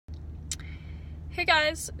Hey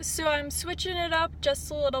guys, so I'm switching it up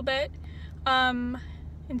just a little bit.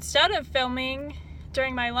 Instead of filming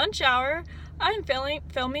during my lunch hour, I'm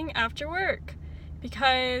filming after work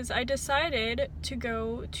because I decided to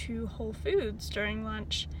go to Whole Foods during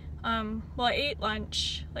lunch. I ate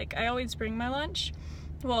lunch, like I always bring my lunch,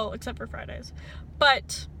 well, except for Fridays.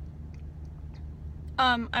 But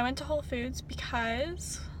I went to Whole Foods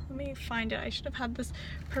because, let me find it, I should have had this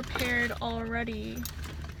prepared already.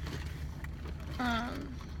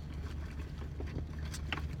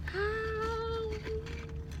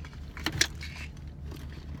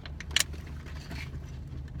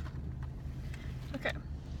 Okay,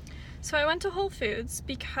 so I went to Whole Foods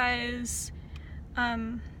because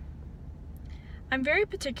I'm very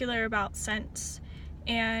particular about scents,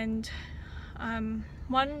 and I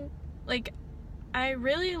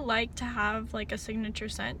really like to have like a signature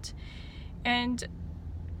scent. And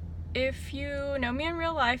if you know me in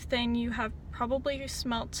real life, then you have probably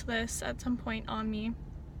smelt this at some point on me.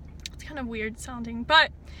 It's kind of weird sounding,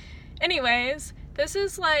 but anyways, this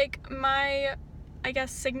is like my, I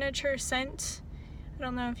guess, signature scent. I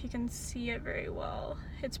don't know if you can see it very well.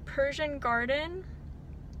 It's Persian Garden.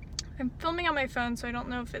 I'm filming on my phone, so I don't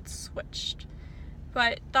know if it's switched,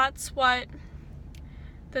 but that's what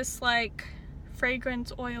this like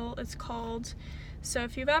fragrance oil is called. So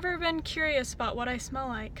if you've ever been curious about what I smell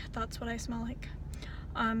like, that's what I smell like.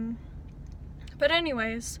 But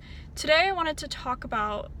anyways, today I wanted to talk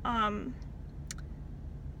about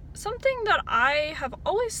something that I have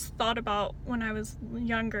always thought about when I was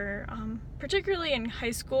younger, particularly in high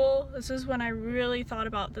school. This is when I really thought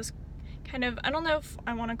about this kind of, I don't know if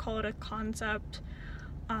I want to call it a concept,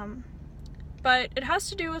 but it has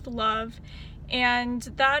to do with love, and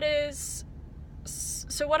that is,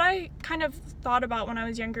 so what I kind of thought about when I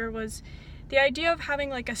was younger was the idea of having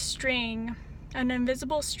like a string, an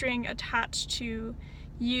invisible string attached to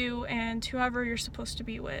you and whoever you're supposed to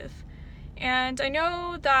be with. And I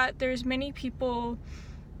know that there's many people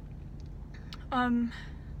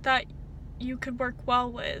that you could work well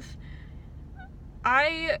with.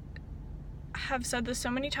 I have said this so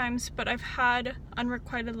many times, but I've had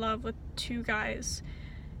unrequited love with 2 guys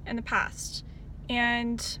in the past.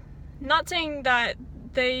 And not saying that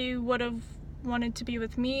they would have wanted to be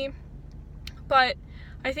with me, but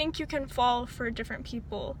I think you can fall for different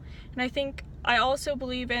people. And I think I also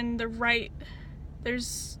believe in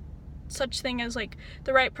there's such thing as like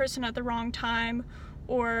the right person at the wrong time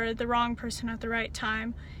or the wrong person at the right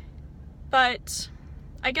time. But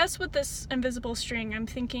I guess with this invisible string, I'm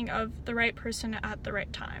thinking of the right person at the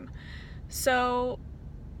right time. So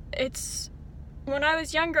when I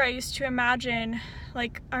was younger, I used to imagine,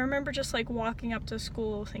 like, I remember just like walking up to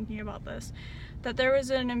school thinking about this, that there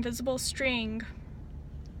was an invisible string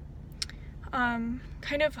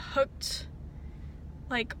kind of hooked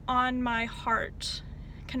like on my heart,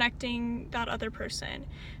 connecting that other person.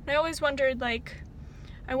 And I always wondered, like,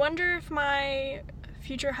 I wonder if my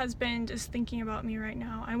future husband is thinking about me right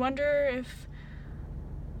now. I wonder if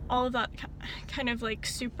all of that kind of like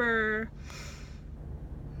super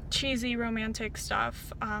cheesy romantic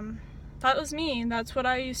stuff, that was me. That's what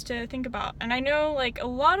I used to think about. And I know like a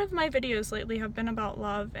lot of my videos lately have been about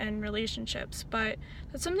love and relationships, but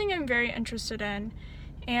that's something I'm very interested in.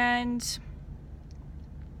 And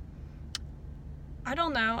I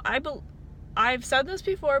don't know, I've said this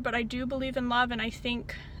before, but I do believe in love, and I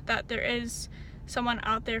think that there is someone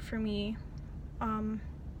out there for me.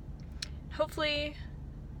 Hopefully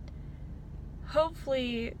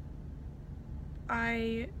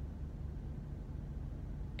I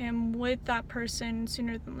am with that person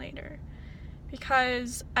sooner than later,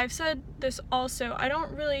 because I've said this also, I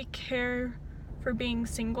don't really care for being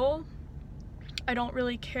single. I don't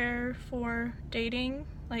really care for dating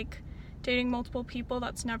multiple people.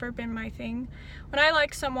 That's never been my thing. When I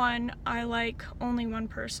like someone, I like only one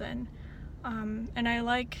person, and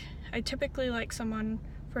I typically like someone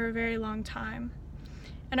for a very long time.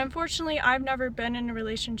 And unfortunately, I've never been in a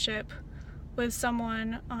relationship with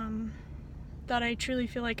someone that I truly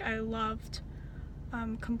feel like I loved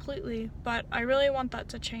completely, but I really want that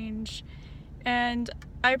to change. And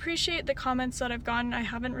I appreciate the comments that I've gotten. I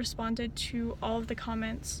haven't responded to all of the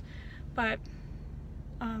comments, but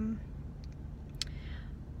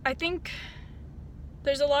I think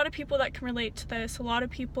there's a lot of people that can relate to this. A lot of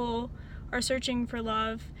people are searching for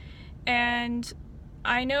love, and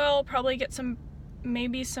I know I'll probably get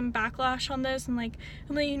maybe some backlash on this, and like,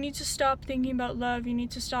 Emily, you need to stop thinking about love, you need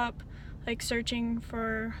to stop like searching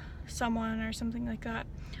for someone or something like that.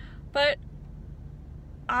 But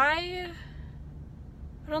I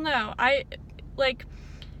don't know,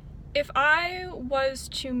 if I was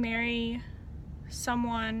to marry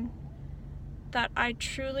someone that I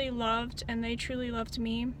truly loved and they truly loved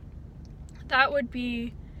me, that would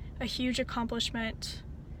be a huge accomplishment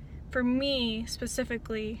for me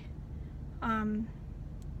specifically.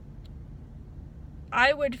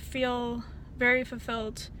 I would feel very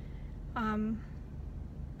fulfilled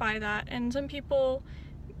by that. And some people,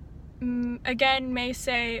 again, may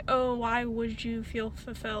say, oh, why would you feel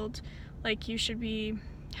fulfilled? Like, you should be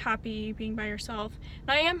happy being by yourself.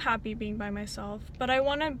 And I am happy being by myself, but I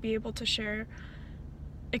want to be able to share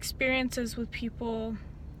experiences with people,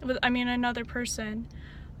 another person.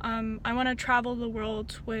 I want to travel the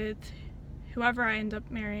world with whoever I end up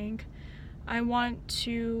marrying. I want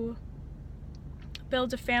to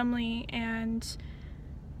build a family and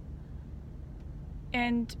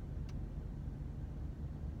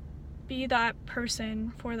be that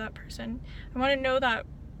person for that person. I want to know that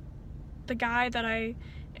the guy that I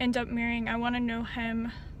end up marrying, I want to know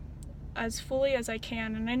him as fully as I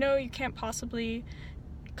can. And I know you can't possibly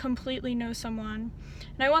completely know someone,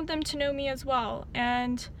 and I want them to know me as well.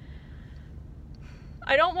 And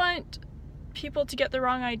I don't want people to get the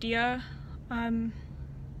wrong idea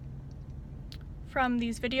from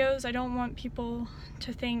these videos. I don't want people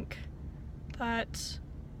to think that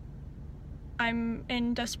I'm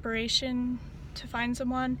in desperation to find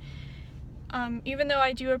someone. Even though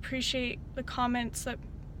I do appreciate the comments that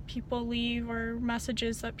people leave or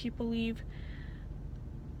messages that people leave,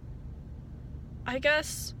 I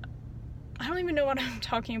guess I don't even know what I'm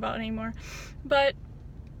talking about anymore. But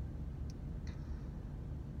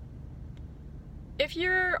if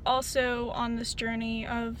you're also on this journey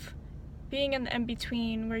of being in the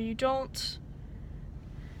in-between where you're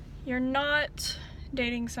not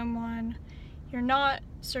dating someone, you're not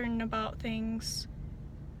certain about things,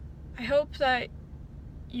 I hope that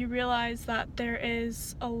you realize that there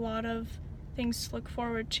is a lot of things to look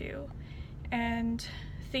forward to, and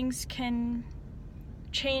things can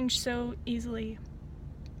change so easily.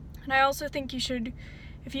 And I also think you should,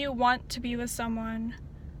 if you want to be with someone,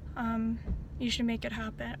 you should make it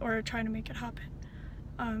happen, or try to make it happen,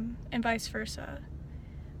 and vice versa.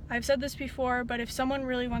 I've said this before, but if someone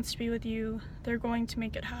really wants to be with you, they're going to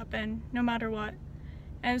make it happen, no matter what.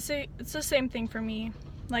 And it's the same thing for me.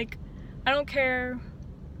 Like, I don't care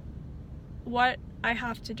what I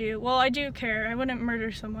have to do. Well, I do care. I wouldn't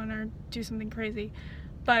murder someone or do something crazy,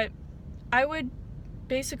 but I would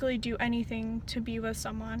basically do anything to be with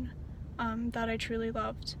someone that I truly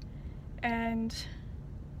loved. And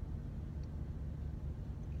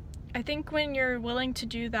I think when you're willing to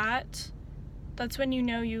do that, that's when you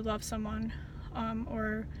know you love someone,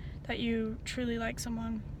 or that you truly like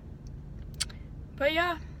someone. But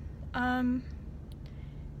yeah,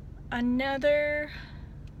 another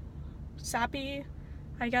sappy,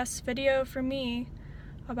 I guess, video for me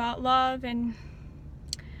about love and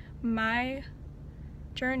my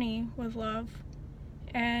journey with love.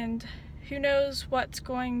 And who knows what's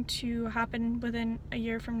going to happen within a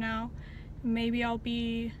year from now. Maybe I'll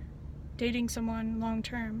be dating someone long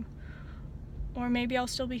term, or maybe I'll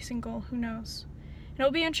still be single, who knows. And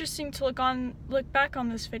it'll be interesting to look back on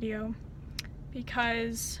this video,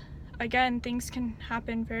 because again, things can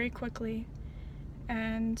happen very quickly.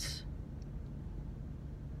 And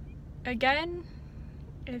again,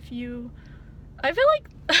 I feel like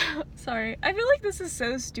sorry, I feel like this is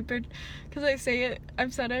so stupid because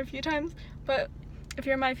I've said it a few times, but if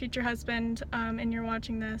you're my future husband and you're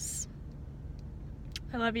watching this,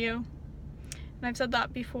 I love you. And I've said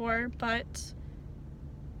that before, but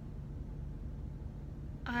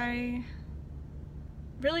I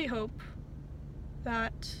really hope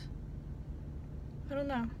that, I don't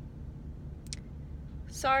know.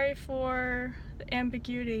 Sorry for the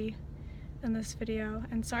ambiguity in this video,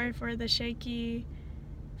 and sorry for the shaky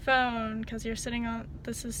phone, because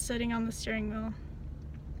this is sitting on the steering wheel.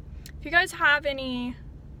 If you guys have any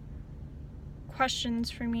questions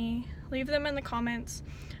for me, leave them in the comments.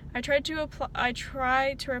 I try to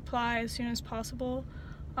reply as soon as possible.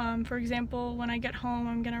 For example, when I get home,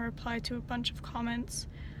 I'm gonna reply to a bunch of comments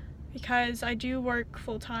because I do work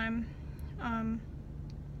full-time.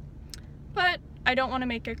 But I don't want to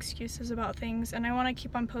make excuses about things, and I want to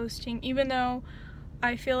keep on posting, even though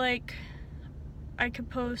I feel like I could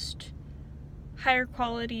post higher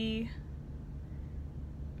quality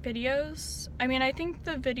videos. I mean, I think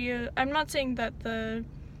I'm not saying that the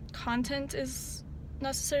content is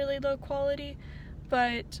necessarily low quality,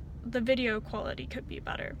 but the video quality could be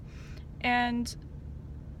better. And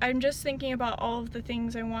I'm just thinking about all of the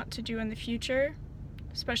things I want to do in the future,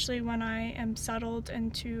 especially when I am settled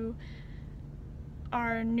into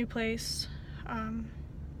our new place,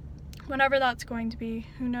 whenever that's going to be,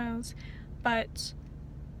 who knows. But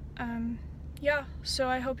yeah, so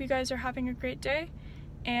I hope you guys are having a great day,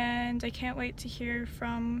 and I can't wait to hear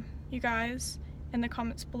from you guys in the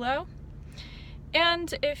comments below.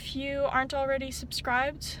 And if you aren't already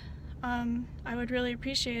subscribed, I would really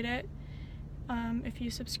appreciate it if you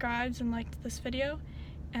subscribed and liked this video.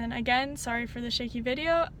 And again, sorry for the shaky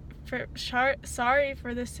video, sorry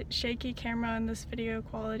for this shaky camera and this video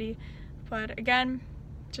quality, but again,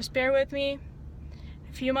 just bear with me. In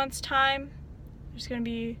a few months' time, there's gonna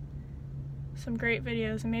be some great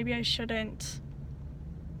videos, and maybe I shouldn't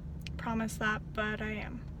promise that, but I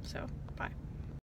am. So